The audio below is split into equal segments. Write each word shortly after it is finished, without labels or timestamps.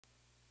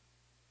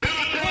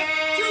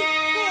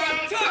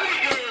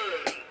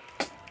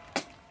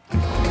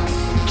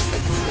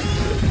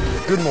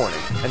Good morning,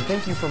 and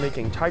thank you for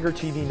making Tiger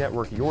TV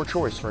Network your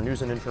choice for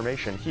news and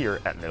information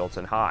here at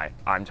Middleton High.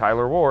 I'm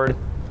Tyler Ward.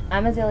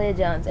 I'm Azalea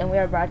Jones, and we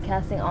are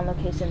broadcasting on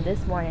location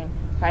this morning,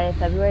 Friday,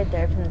 February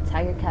 3rd from the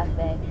Tiger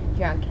Cafe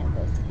here on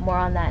campus. More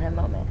on that in a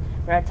moment.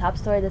 But our top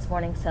story this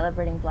morning,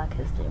 celebrating Black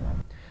History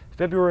Month.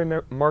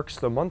 February marks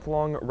the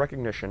month-long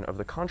recognition of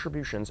the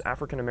contributions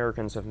African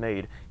Americans have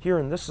made here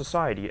in this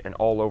society and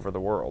all over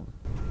the world.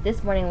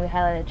 This morning we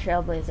highlight a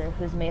trailblazer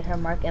who's made her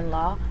mark in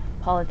law,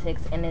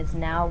 politics, and is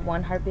now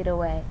one heartbeat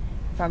away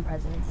from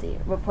presidency.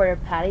 Reporter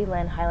Patty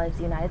Lynn highlights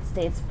United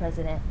States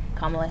President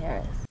Kamala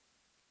Harris.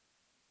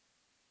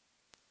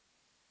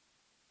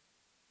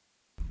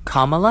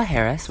 Kamala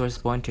Harris was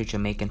born to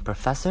Jamaican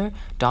professor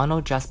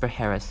Donald Jasper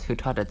Harris, who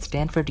taught at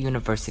Stanford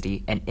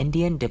University, an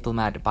Indian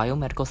diplomat,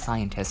 biomedical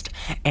scientist,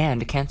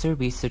 and cancer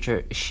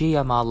researcher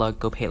Shyamala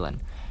Gopalan.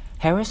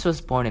 Harris was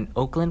born in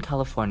Oakland,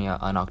 California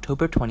on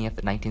October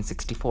 20th,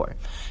 1964.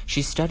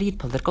 She studied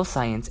political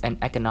science and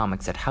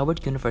economics at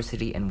Howard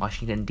University in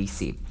Washington,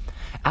 D.C.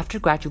 After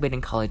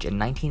graduating college in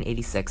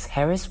 1986,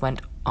 Harris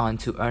went on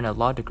to earn a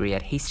law degree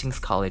at Hastings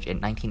College in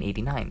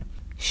 1989.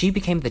 She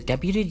became the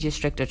Deputy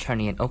District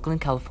Attorney in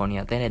Oakland,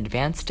 California, then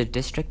advanced to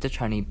District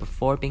Attorney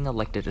before being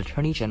elected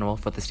Attorney General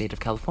for the state of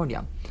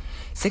California.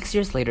 6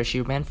 years later, she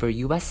ran for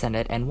U.S.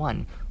 Senate and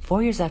won.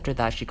 4 years after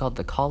that, she called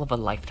the call of a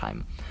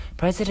lifetime.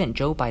 President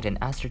Joe Biden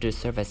asked her to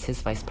serve as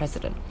his vice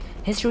president.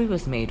 History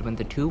was made when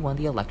the two won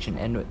the election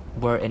and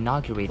were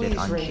inaugurated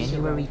on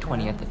January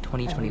 20th,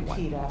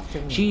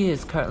 2021. She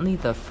is currently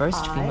the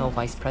first female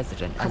vice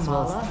president, as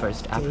well as the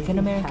first African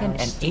American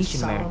and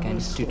Asian American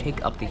to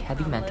take up the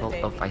heavy mantle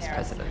of vice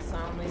president.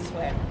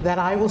 That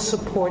I will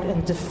support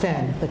and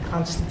defend the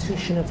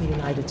Constitution of the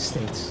United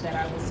States. That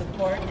I will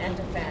support and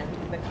defend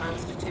the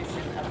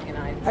Constitution of the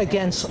United States.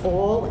 Against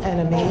all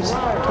enemies,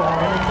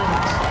 foreign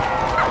enemies.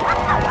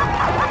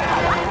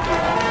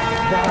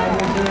 That I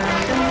will bear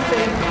true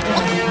faith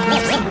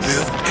and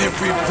lift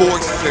every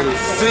voice and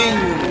sing.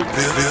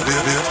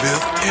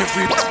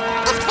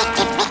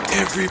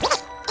 Lift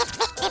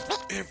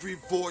every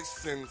voice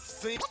and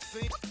sing.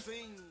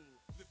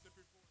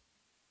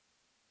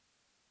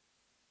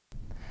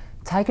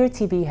 Tiger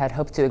TV had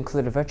hoped to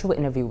include a virtual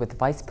interview with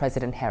Vice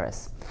President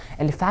Harris.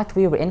 In fact,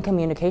 we were in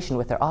communication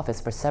with her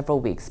office for several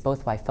weeks,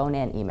 both by phone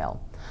and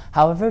email.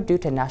 However, due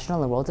to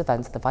national and world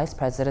events, the Vice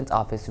President's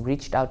office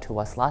reached out to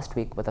us last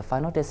week with a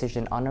final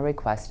decision on a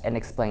request and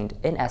explained,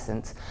 in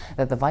essence,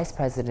 that the Vice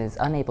President is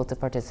unable to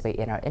participate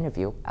in our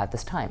interview at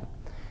this time.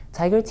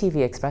 Tiger TV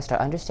expressed our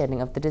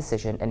understanding of the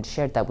decision and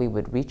shared that we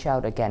would reach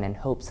out again in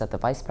hopes that the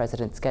Vice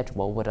President's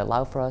schedule would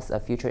allow for us a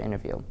future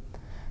interview.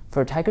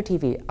 For Tiger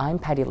TV, I'm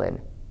Patty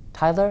Lynn.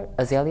 Tyler,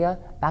 Azalea,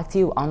 back to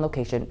you on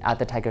location at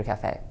the Tiger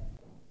Cafe.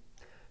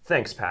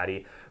 Thanks,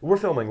 Patty. We're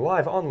filming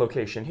live on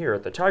location here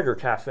at the Tiger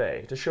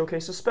Cafe to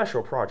showcase a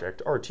special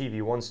project our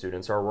TV1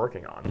 students are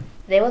working on.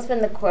 They will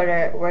spend the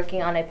quarter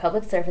working on a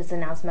public service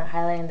announcement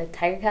highlighting the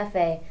Tiger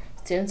Cafe,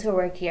 students who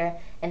work here,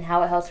 and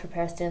how it helps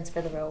prepare students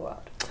for the real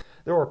world.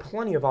 There are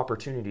plenty of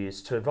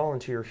opportunities to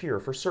volunteer here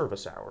for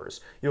service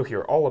hours. You'll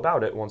hear all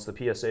about it once the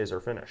PSAs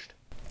are finished.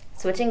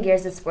 Switching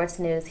gears to sports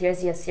news,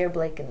 here's Yasir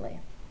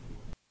Blakenley.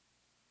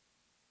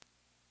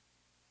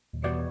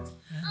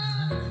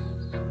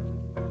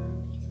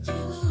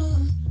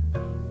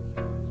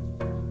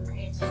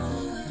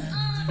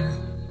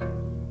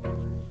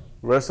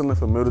 Wrestling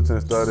for Middleton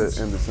started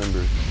in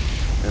December,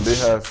 and they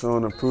have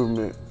shown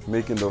improvement,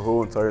 making the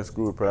whole entire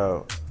school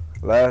proud.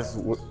 Last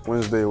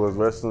Wednesday was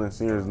Wrestling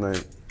Seniors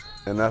Night,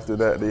 and after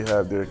that they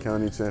have their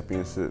county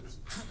championships.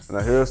 And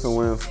I hear some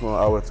wins from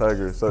our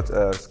Tigers, such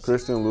as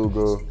Christian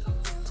Lugo,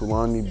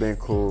 Tulani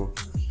Banko,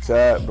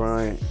 Chad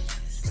Bryant,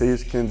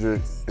 Chase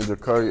Kendrick, and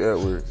Jakari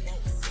Edwards.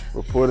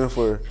 Reporting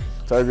for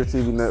Tiger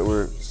TV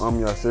Network, I'm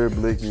Yasir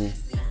Blakey,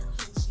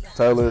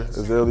 Tyler,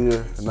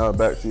 Azalea, and now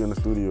back to you in the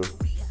studio.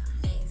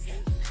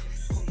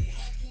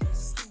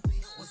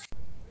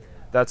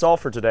 That's all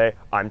for today.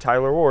 I'm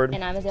Tyler Ward.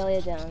 And I'm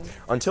Azalea Jones.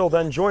 Until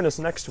then, join us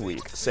next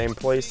week. Same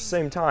place,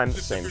 same time,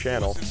 same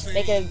channel.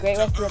 Make it a great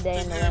rest of the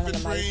day in the land of the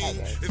mighty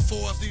Tigers. Are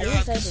you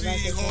excited to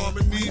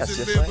Yes,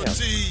 I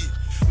am.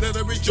 Let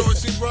a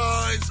rejoicing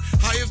rise,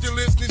 high as the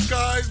listening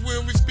skies.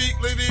 When we speak,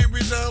 let it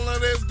resound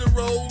loud as the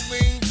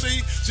rolling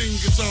sea. Sing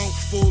a song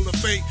full of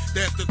faith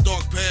that the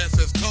dark past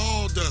has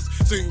called us.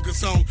 Sing a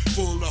song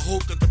full of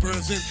hope that the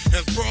present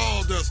has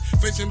brought us.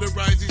 Facing the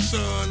rising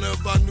sun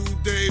of our new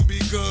day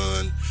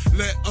begun.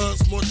 Let us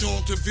march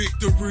on to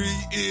victory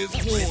is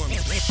won.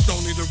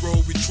 Stony the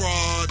road we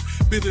trod,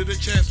 bitter the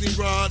chastening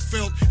rod.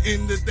 Felt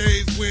in the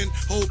days when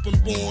hope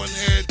unborn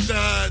had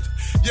died.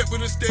 Yet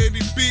with a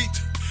steady beat,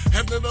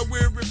 have not a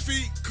weary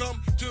feet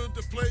come to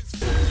the place.